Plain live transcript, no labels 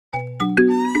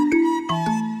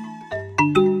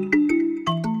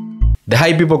The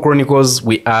HiPipo Chronicles,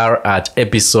 we are at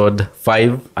episode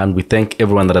 5, and we thank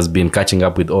everyone that has been catching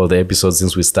up with all the episodes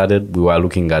since we started. We were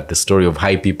looking at the story of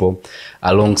HiPipo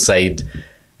alongside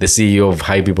the CEO of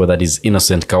HiPipo, that is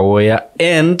Innocent Kawooya,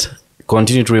 and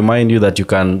continue to remind you that you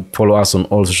can follow us on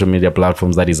all social media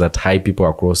platforms. That is at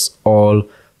HiPipo across all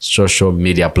social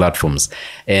media platforms.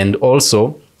 And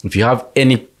also, if you have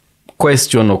any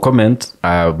question or comment,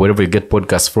 wherever you get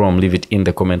podcasts from, leave it in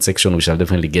the comment section. We shall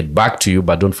definitely get back to you,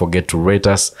 but don't forget to rate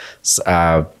us.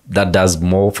 That does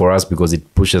more for us because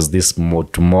it pushes this more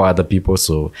to more other people.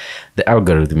 So the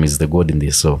algorithm is the god in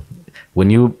this. So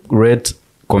when you rate,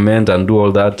 comment, and do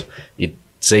all that, it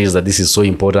says that this is so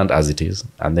important as it is,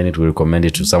 and then it will recommend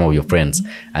it to some of your friends,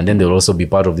 and then they'll also be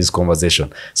part of this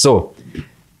conversation. So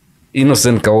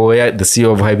Innocent Kawooya, the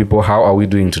CEO of HiPipo, how are we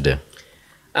doing today?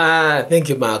 Thank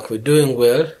you, Mark. We're doing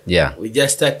well. Yeah. We're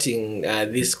just starting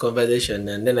this conversation,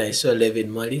 and then I saw Levin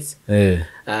Morris,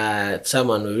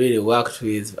 someone who really worked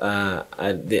with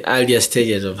at the earlier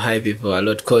stages of HiPipo, a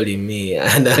lot calling me,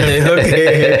 and I'm like,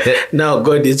 okay, now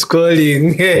God is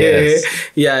calling. Yes.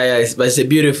 Yeah, but it's a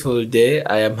beautiful day.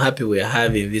 I am happy we're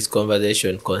having this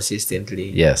conversation consistently.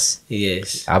 Yes.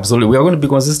 Yes. Absolutely. We are going to be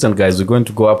consistent, guys. We're going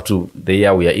to go up to the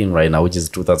year we are in right now, which is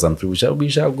 2003. We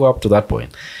shall go up to that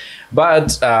point.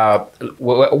 But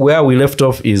where we left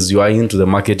off is you are into the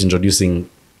market, introducing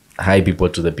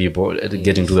HiPipo to the people,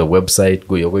 getting to the website,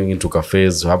 you're going into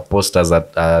cafes, you have posters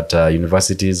at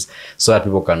universities so that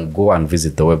people can go and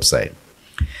visit the website.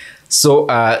 So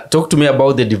talk to me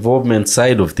about the development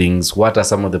side of things. What are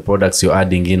some of the products you're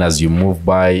adding in as you move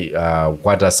by?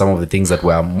 What are some of the things that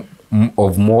were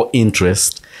of more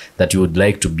interest that you would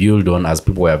like to build on as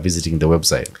people were visiting the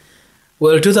website?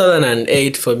 Well,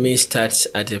 2008 for me starts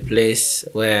at a place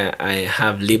where I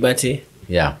have liberty.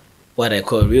 Yeah. What I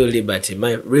call real liberty.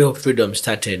 My real freedom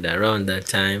started around that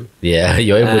time. Yeah,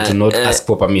 you're able to not ask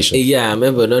for permission. Yeah, I'm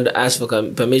able not to ask for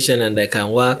permission, and I can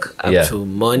work up to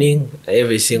morning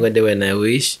every single day when I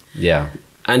wish. Yeah.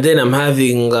 And then I'm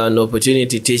having an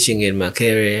opportunity teaching in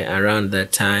Makere around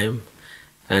that time,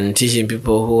 and teaching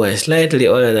people who were slightly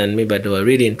older than me but were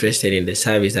really interested in the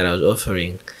service that I was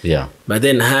offering. Yeah. But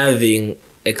then having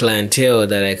a clientele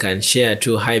that I can share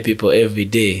to HiPipo every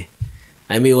day.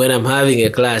 I mean, when I'm having a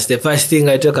class, the first thing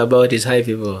I talk about is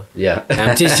HiPipo. Yeah.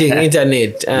 I'm teaching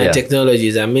internet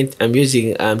technologies.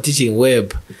 I'm teaching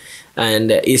web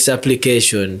and its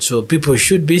application. So people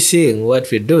should be seeing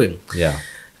what we're doing. Yeah.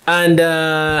 And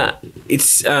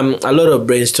it's a lot of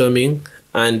brainstorming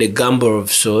and a gamble of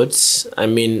sorts. I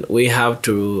mean, we have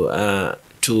to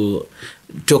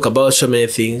talk about so many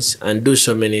things and do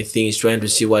so many things, trying to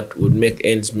see what would make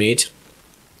ends meet.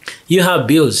 You have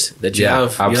bills that you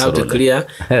have to clear.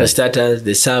 For starters,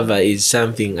 the server is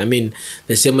something. I mean,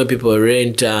 the same way people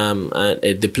rent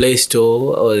at the Play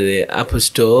Store or the Apple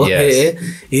Store. Yes.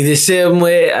 In the same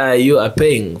way, you are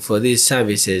paying for these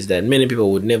services that many people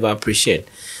would never appreciate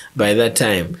by that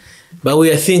time. But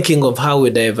we are thinking of how we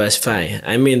diversify.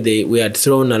 I mean, we had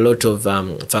thrown a lot of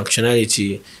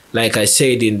functionality. Like I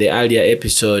said in the earlier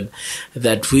episode,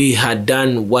 that we had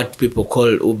done what people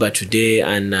call Uber today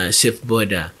and Safe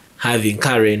Border, having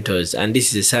car rentals. And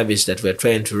this is a service that we're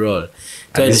trying to roll.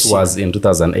 And this was in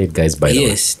 2008, guys, by the way.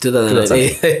 Yes,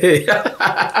 2008.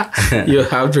 You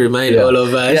have to remind all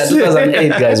of us. Yeah,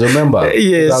 2008, guys, remember?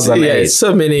 Yes, yes,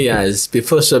 so many years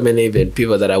before so many even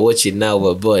people that are watching now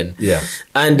were born. Yeah.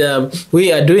 And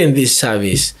we are doing this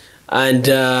service. And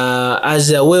as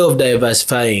a way of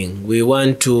diversifying, we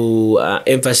want to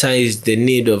emphasize the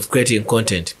need of creating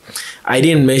content. I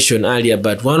didn't mention earlier,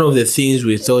 but one of the things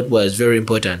we thought was very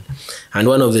important, and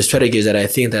one of the strategies that I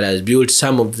think that has built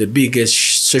some of the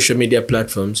biggest social media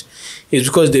platforms, is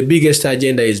because the biggest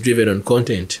agenda is driven on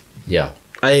content. Yeah.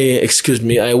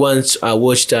 I once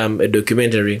watched a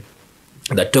documentary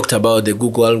that talked about the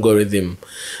Google algorithm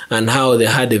and how they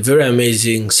had a very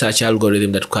amazing search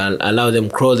algorithm that can allow them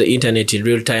crawl the internet in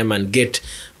real time and get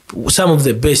some of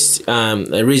the best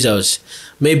results.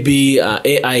 Maybe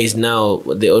AI is now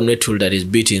the only tool that is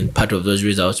beating part of those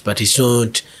results, but it's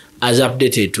not as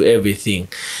updated to everything.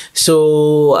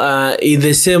 So in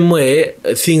the same way,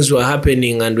 things were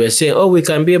happening, and we're saying, oh, we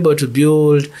can be able to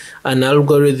build an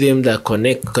algorithm that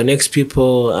connects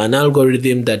people, an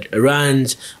algorithm that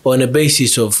runs on a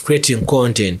basis of creating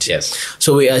content. Yes.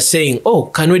 So we are saying, oh,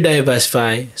 can we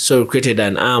diversify? So we created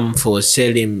an arm for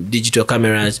selling digital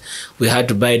cameras. We had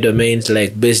to buy domains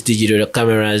like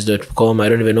bestdigitalcameras.com. I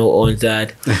don't even know who owns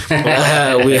that.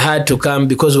 We had to come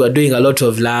because we were doing a lot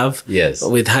of love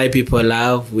with HiPipo HiPipo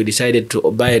Love, we decided to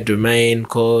buy a domain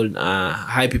called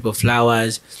HiPipo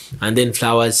Flowers, and then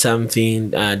flowers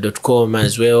something.com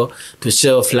as well to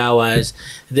sell flowers.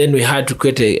 Then we had to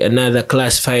create another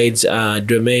classifieds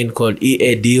domain called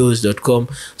eadeals.com.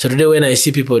 So today when I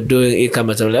see people doing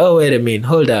e-commerce, I'm like, oh, wait a minute,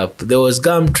 hold up. There was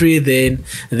Gumtree then,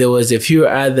 there was a few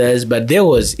others, but there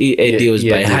was eadeals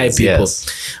by HiPipo.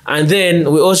 Yes. And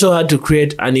then we also had to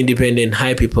create an independent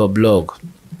HiPipo blog.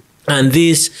 And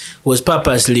this was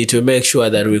purposely to make sure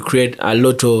that we create a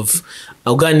lot of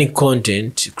organic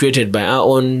content created by our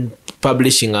own,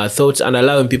 publishing our thoughts and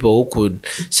allowing people who could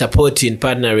support in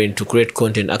partnering to create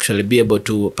content actually be able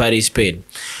to participate.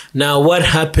 Now, what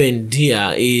happened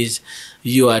here is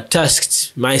you are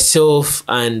tasked, myself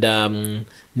and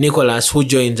Nicholas, who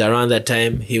joined around that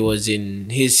time. He was in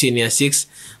his senior 6,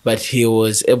 but he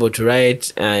was able to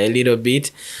write a little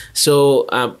bit. So,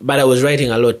 but I was writing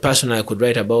a lot. Personally, I could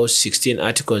write about 16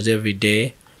 articles every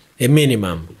day, a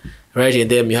minimum. Writing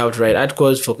them, you have to write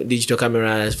articles for digital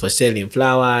cameras, for selling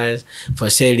flowers, for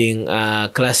selling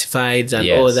classifieds and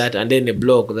all that, and then a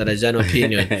blog that has an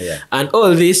opinion. And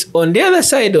all this, on the other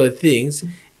side of things,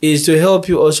 is to help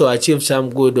you also achieve some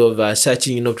good of search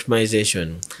engine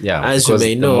optimization. Yeah, as you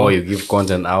may know, the more you give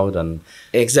content out and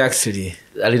exactly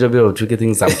a little bit of tricky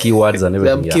things, some keywords and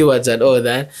everything. Some keywords and all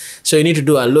that. So you need to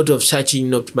do a lot of search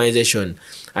engine optimization.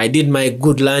 I did my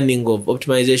good learning of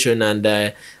optimization, and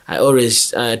I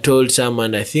always told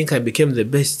someone I think I became the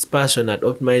best person at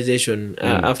optimization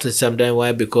after some time.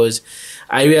 Why? Because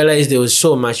I realized there was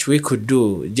so much we could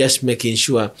do, just making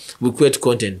sure we create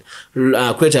content,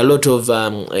 create a lot of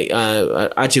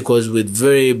articles with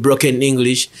very broken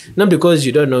English, not because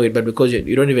you don't know it, but because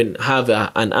you don't even have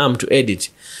an arm to edit.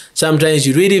 Sometimes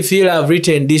you really feel I've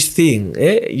written this thing.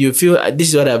 You feel this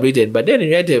is what I've written, but then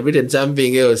you have written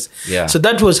something else. Yeah. So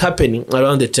that was happening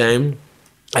around the time.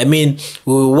 I mean,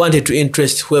 we wanted to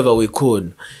interest whoever we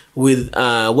could with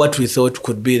what we thought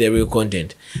could be the real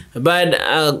content. But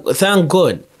thank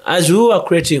God, as we were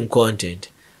creating content,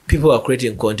 people are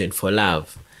creating content for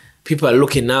love. People are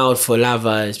looking out for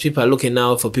lovers. People are looking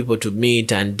out for people to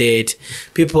meet and date.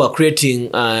 People are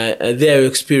creating their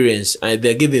experience.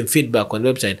 They're giving feedback on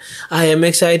the website. I am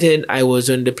excited. I was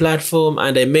on the platform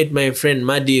and I met my friend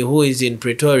Maddie, who is in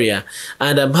Pretoria.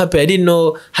 And I'm happy. I didn't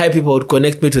know how people would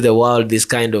connect me to the world this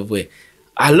kind of way.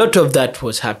 A lot of that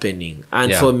was happening.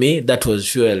 And for me, that was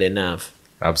fuel enough.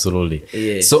 Absolutely.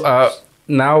 Yes. So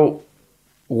now,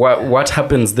 what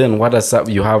happens then? What is up?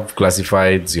 You have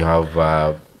classifieds, you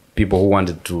have people who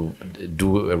wanted to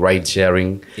do ride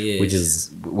sharing, which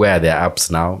is where there are apps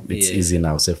now. It's easy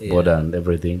now, safe border and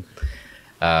everything.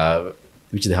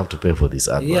 Which they have to pay for this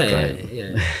ad, right?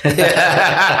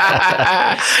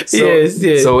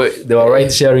 So there were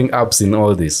ride sharing apps in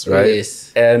all this, right?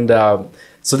 Yes. And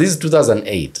so this is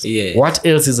 2008. Yes. What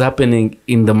else is happening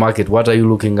in the market? What are you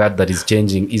looking at that is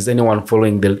changing? Is anyone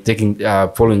following the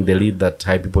lead that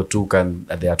HiPipo took, and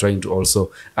they are trying to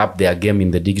also up their game in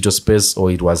the digital space,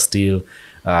 or it was still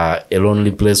a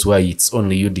lonely place where it's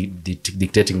only you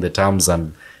dictating the terms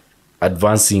and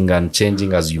advancing and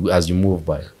changing as you move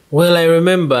by? Well, I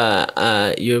remember,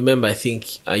 I think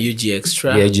UG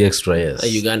Extra. Yeah, UG Extra, yes.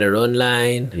 Uganda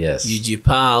Online. Yes. UG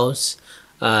Pulse.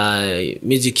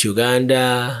 Music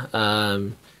Uganda.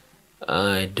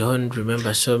 I don't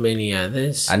remember so many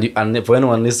others. And for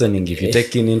anyone listening, if you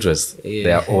take in interest,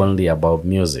 they are only about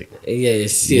music.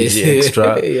 Yes. UG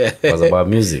Extra was about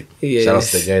music. Yes. Shout out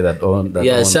to the guy that owned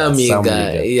that. Sammy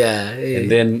guy. And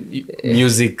then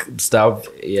music stuff,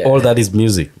 all that is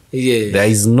music. Yes. There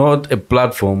is not a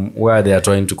platform where they are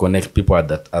trying to connect people at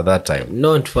that time.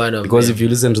 Not one of because them. If you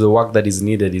listen to the work that is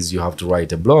needed, is you have to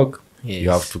write a blog. Yes. You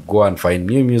have to go and find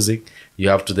new music. You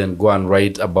have to then go and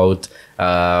write about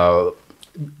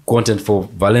content for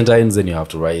Valentine's, and you have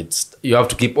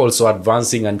to keep also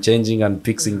advancing and changing and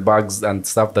fixing bugs and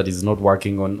stuff that is not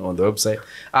working on the website.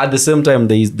 At the same time,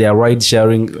 there are ride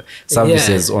sharing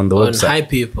services on the website. On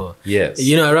HiPipo. Yes.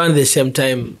 Around the same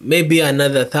time, maybe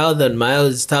another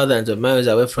thousands of miles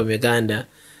away from Uganda,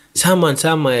 someone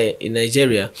somewhere in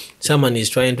Nigeria, someone is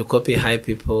trying to copy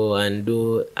HiPipo and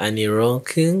do an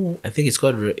e-ranking. I think it's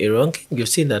called e-ranking. You've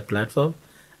seen that platform?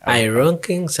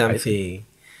 E-ranking something.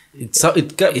 It's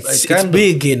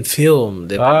big in film.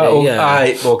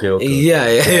 Okay.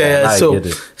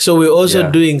 So we're also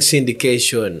doing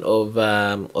syndication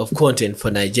of content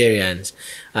for Nigerians.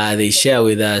 They share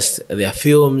with us their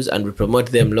films and we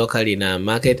promote them locally in our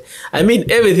market. I mean,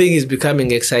 everything is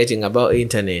becoming exciting about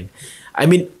internet. I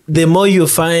mean, the more you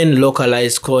find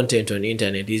localized content on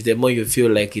internet is the more you feel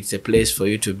like it's a place for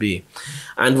you to be.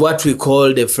 And what we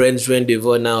call the friends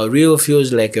rendezvous now real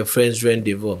feels like a friends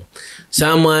rendezvous.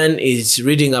 Someone is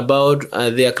reading about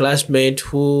their classmate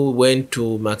who went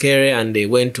to Makere and they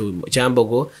went to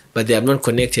Chambogo, but they have not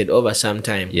connected over some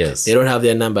time. Yes. They don't have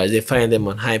their numbers. They find them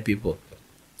on HiPipo.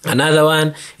 Another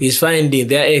one is finding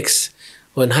their ex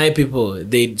on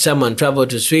HiPipo. Someone traveled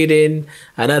to Sweden,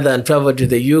 another one traveled to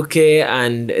the UK,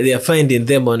 and they are finding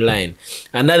them online.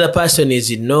 Another person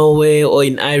is in Norway or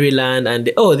in Ireland,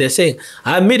 and they're saying,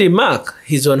 I'm meeting Mark.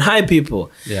 He's on HiPipo.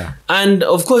 Yeah. And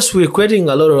of course, we're creating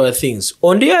a lot of other things.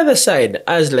 On the other side,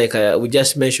 as like we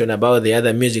just mentioned about the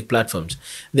other music platforms,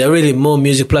 there are really more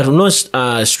music platforms,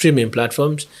 not streaming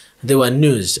platforms. There were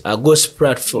news, ghost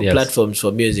platforms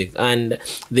for music, and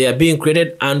they are being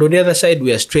created. And on the other side,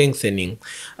 we are strengthening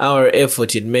our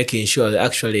effort in making sure that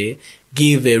actually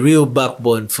give a real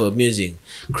backbone for music,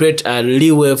 create a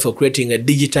leeway for creating a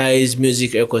digitized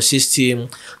music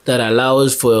ecosystem that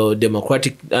allows for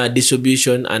democratic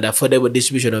distribution and affordable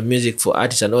distribution of music for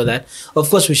artists and all that. Of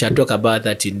course, we shall talk about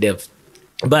that in depth.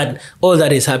 But all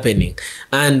that is happening.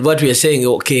 And what we are saying,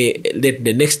 okay, let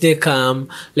the next day come,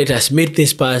 let us meet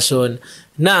this person.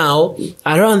 Now,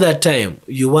 around that time,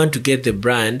 you want to get the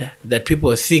brand that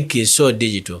people think is so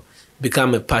digital,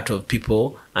 become a part of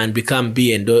people and to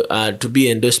be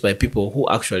endorsed by people who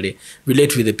actually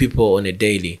relate with the people on a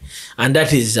daily. And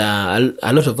that is a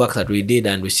lot of work that we did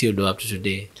and we still do up to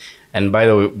today. And by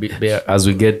the way, as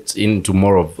we get into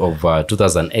more of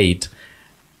 2008,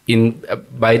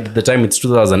 by the time it's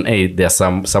 2008, there are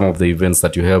some of the events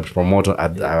that you helped promote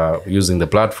using the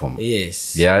platform.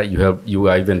 Yes. Yeah, you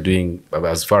are even doing,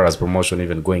 as far as promotion,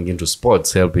 even going into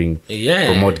sports, helping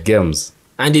promote games.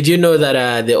 And did you know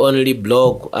that the only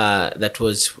blog that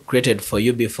was created for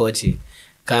UB40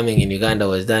 coming in Uganda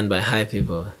was done by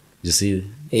HiPipo? You see?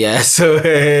 Yeah, so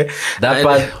that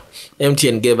part.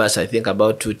 MTN gave us, I think,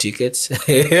 about 2 tickets.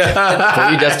 For you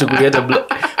just to create a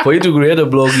blog. For you to create a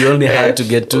blog, you only had to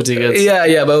get 2 tickets.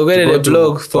 Yeah, but we created a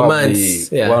blog for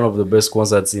months. Yeah. One of the best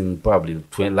concerts in probably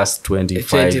last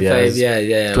 25 years.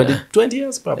 Yeah. 20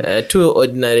 years probably. 2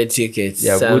 ordinary tickets.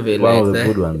 Yeah, one of the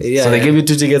good ones. Yeah. So they gave you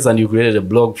 2 tickets and you created a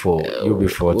blog for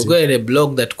UB40. We created a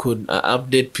blog that could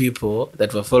update people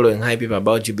that were following HiPipo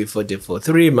about UB40 for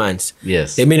 3 months.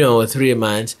 Yes. The minimum of 3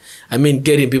 months. I mean,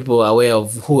 getting people aware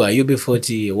of who are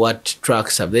UB40, what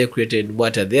tracks have they created,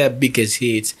 what are their biggest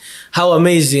hits, how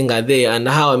amazing are they, and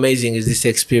how amazing is this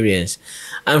experience.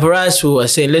 And for us, we were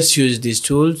saying, let's use these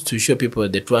tools to show people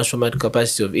the transformative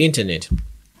capacity of internet.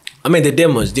 I mean, the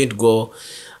demos didn't go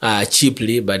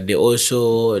cheaply, but they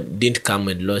also didn't come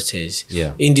with losses.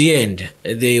 Yeah. In the end,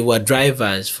 they were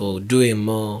drivers for doing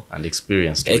more and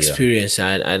experience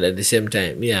and at the same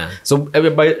time. Yeah. So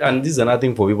everybody, and this is another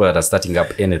thing for people that are starting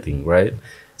up anything, right?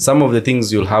 Some of the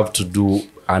things you'll have to do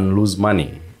and lose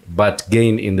money, but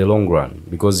gain in the long run,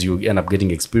 because you end up getting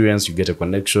experience, you get a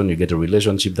connection, you get a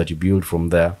relationship that you build from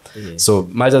there. Yes. So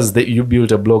much as you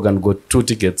built a blog and got 2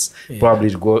 tickets,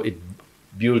 probably it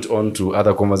built on to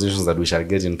other conversations that we shall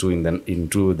get into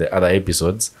into the other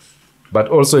episodes. But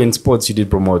also in sports, you did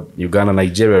promote Uganda,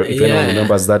 Nigeria, if anyone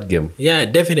remembers that game. Yeah,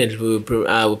 definitely. We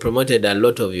promoted a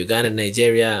lot of Uganda,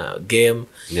 Nigeria game.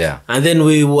 Yeah. And then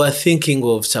we were thinking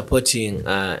of supporting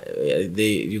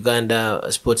the Uganda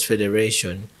Sports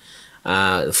Federation,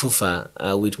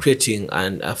 FUFA, with creating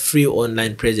a free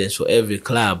online presence for every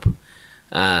club,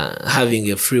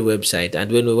 having a free website.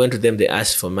 And when we went to them, they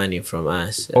asked for money from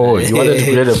us. Oh, you wanted to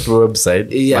create a free website?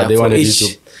 Yeah, but they wanted you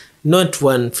to... Not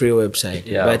one free website,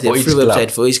 but a free website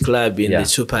for each club in the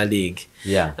Super League.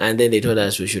 Yeah. And then they told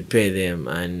us we should pay them,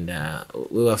 and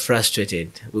we were frustrated.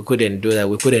 We couldn't do that.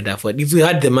 We couldn't afford. If we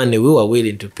had the money, we were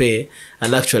willing to pay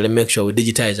and actually make sure we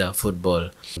digitize our football.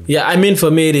 Yeah, I mean,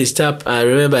 for me, it is tough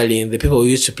remembering the people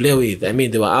we used to play with. I mean,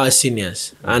 they were our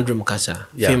seniors, Andrew Mukasa,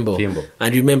 Fimbo.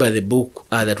 And remember the book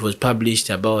that was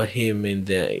published about him in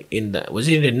the was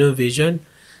it in the New Vision?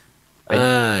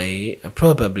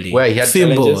 Probably. Where he had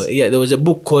Fimbo. challenges? Yeah, there was a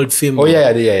book called Fimbo. Oh,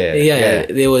 yeah.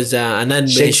 There was an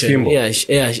animation.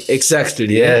 Yeah,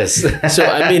 exactly. Yes. So,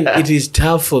 I mean, it is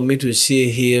tough for me to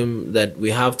see him that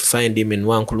we have to find him in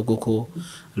Wankulukuku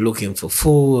looking for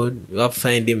food. We have to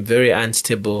find him very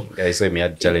unstable. Yeah, I saw him, he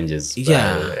had challenges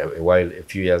a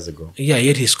few years ago. Yeah,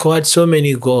 yet he scored so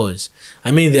many goals.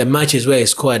 I mean, there are matches where he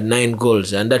scored 9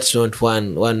 goals, and that's not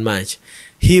one match.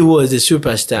 He was a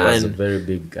superstar. He was a very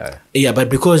big guy. Yeah, but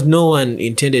because no one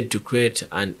intended to create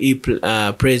an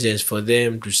presence for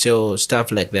them to sell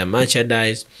stuff like their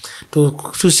merchandise,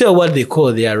 to sell what they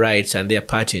call their rights and their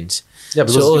patents. Yeah,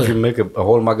 because So, if you make a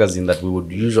whole magazine that we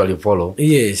would usually follow,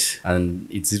 yes, and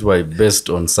it's usually based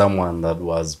on someone that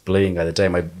was playing at the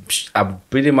time, I'm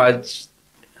pretty much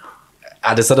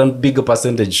at a certain bigger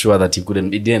percentage sure that he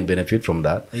didn't benefit from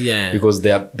that. Yeah. Because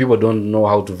people don't know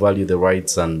how to value the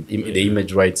rights and the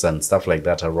image rights and stuff like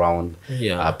that around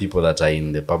people that are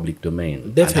in the public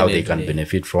domain. Definitely. And how they can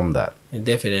benefit from that.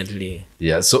 Definitely.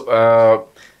 Yeah. So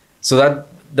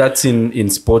that's in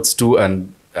sports too,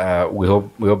 and we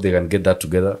hope they can get that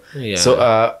together. Yeah.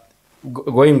 So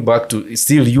going back to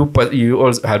still you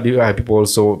also HiPipo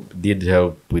also did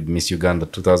help with Miss Uganda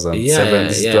 2007.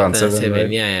 Yeah, 2007, right?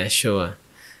 yeah, sure.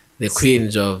 The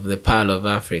queens of the Pearl of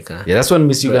Africa. Yeah, that's when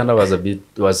Miss Uganda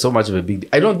was so much of a big deal.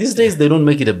 I don't these days they don't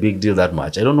make it a big deal that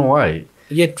much. I don't know why.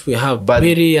 Yet we have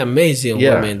very amazing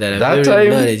women that are very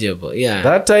knowledgeable. Yeah.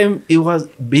 That time it was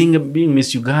being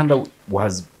Miss Uganda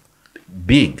was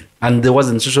big, and there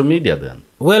wasn't social media then.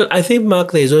 Well, I think,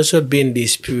 Mark, there's also been the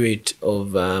spirit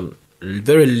of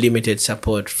very limited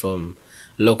support from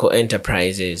local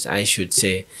enterprises, I should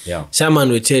say. Yeah. Someone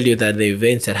will tell you that the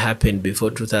events that happened before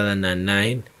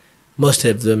 2009, most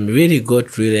of them really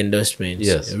got real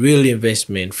endorsements, real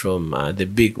investment from the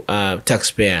big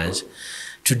taxpayers.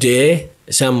 Today,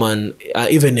 someone,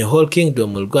 even a whole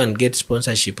kingdom, will go and get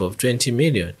sponsorship of 20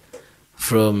 million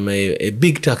from a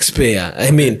big taxpayer. I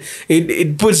mean,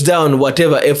 it puts down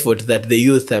whatever effort that the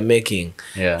youth are making.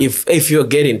 Yeah. If you're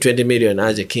getting 20 million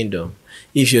as a kingdom,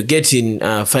 if you're getting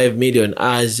 5 million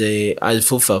as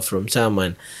FUFA from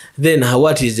someone, then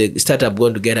what is the startup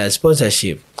going to get as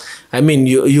sponsorship? I mean,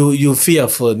 you fear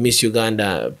for Miss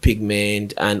Uganda,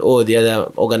 Pigment, and all the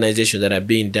other organizations that are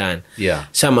being done. Yeah.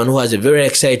 Someone who has a very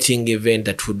exciting event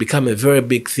that would become a very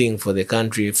big thing for the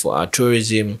country, for our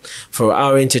tourism, for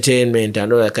our entertainment,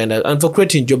 and all that kind of, and for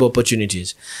creating job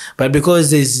opportunities. But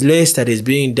because there's less that is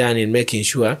being done in making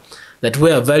sure that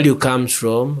where value comes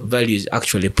from, value is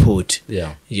actually put.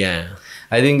 Yeah. Yeah.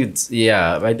 I think it's,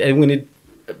 I think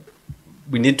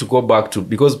we need to go back to,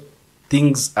 because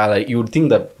things are like, you would think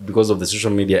that because of the social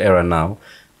media era now,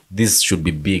 this should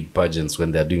be big pageants.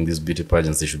 When they're doing these beauty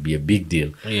pageants, they should be a big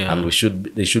deal. Yeah. And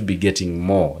they should be getting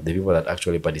more, the people that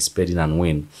actually participate in and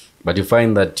win. But you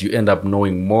find that you end up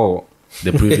knowing more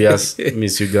the previous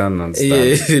Miss Uganda and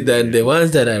stuff. Yeah, than the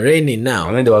ones that are reigning now.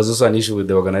 And then there was also an issue with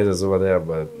the organizers over there,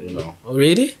 but you know. Oh,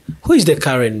 really? Who is the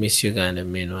current Miss Uganda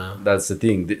meanwhile? That's the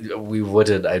thing. We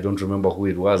voted, I don't remember who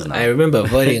it was now. I remember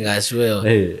voting as well.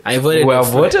 Hey, I voted. We are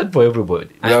voted for everybody.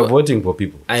 We are voting for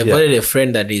people. I voted a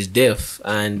friend that is deaf,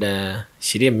 and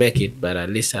she didn't make it, but at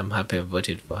least I'm happy I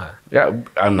voted for her. Yeah,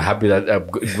 I'm happy that I'm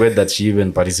glad that she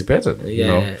even participated.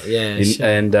 Yeah, sure.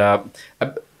 And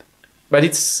but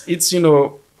it's you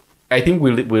know, I think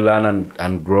we learn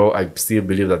and grow. I still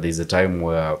believe that there's a time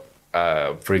where,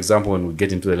 for example, when we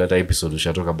get into the later episode, we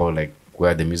shall talk about like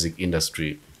where the music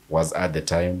industry was at the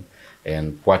time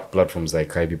and what platforms like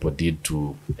HiPipo did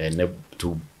to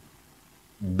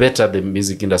better the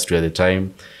music industry at the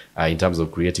time, in terms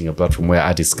of creating a platform where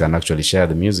artists can actually share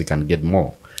the music and get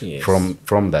more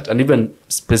from that. And even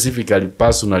specifically,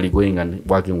 personally going and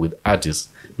working with artists,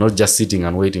 not just sitting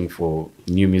and waiting for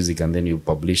new music and then you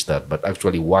publish that, but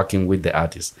actually working with the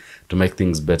artists to make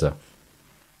things better.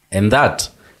 And that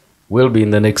will be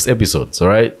in the next episodes, all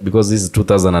right? Because this is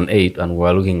 2008 and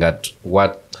we're looking at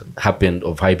what happened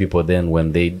of HiPipo then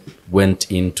when they went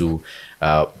into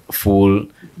a full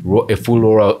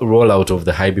rollout of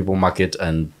the HiPipo market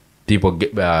and people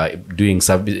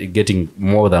getting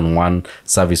more than one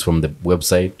service from the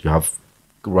website. You have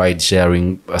ride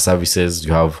sharing services,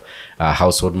 you have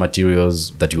household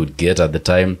materials that you would get at the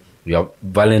time, you have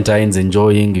Valentine's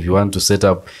enjoying if you want to set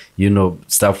up, you know,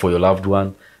 stuff for your loved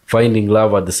one, finding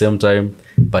love at the same time,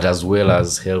 but as well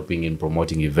as helping in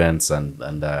promoting events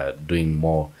and doing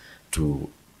more to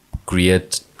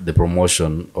create the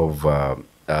promotion of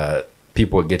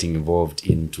people getting involved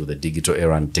into the digital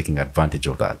era and taking advantage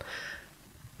of that.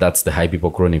 That's the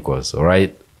HiPipo Chronicles, all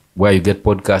right? Where you get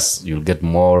podcasts, you'll get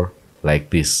more like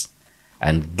this.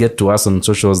 And get to us on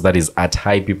socials, that is at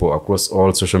HiPipo across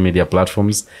all social media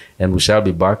platforms. And we shall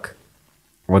be back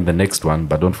on the next one.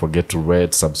 But don't forget to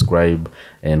rate, subscribe,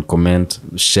 and comment.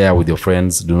 Share with your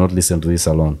friends. Do not listen to this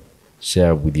alone.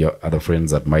 Share with your other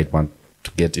friends that might want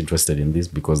to get interested in this,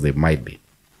 because they might be.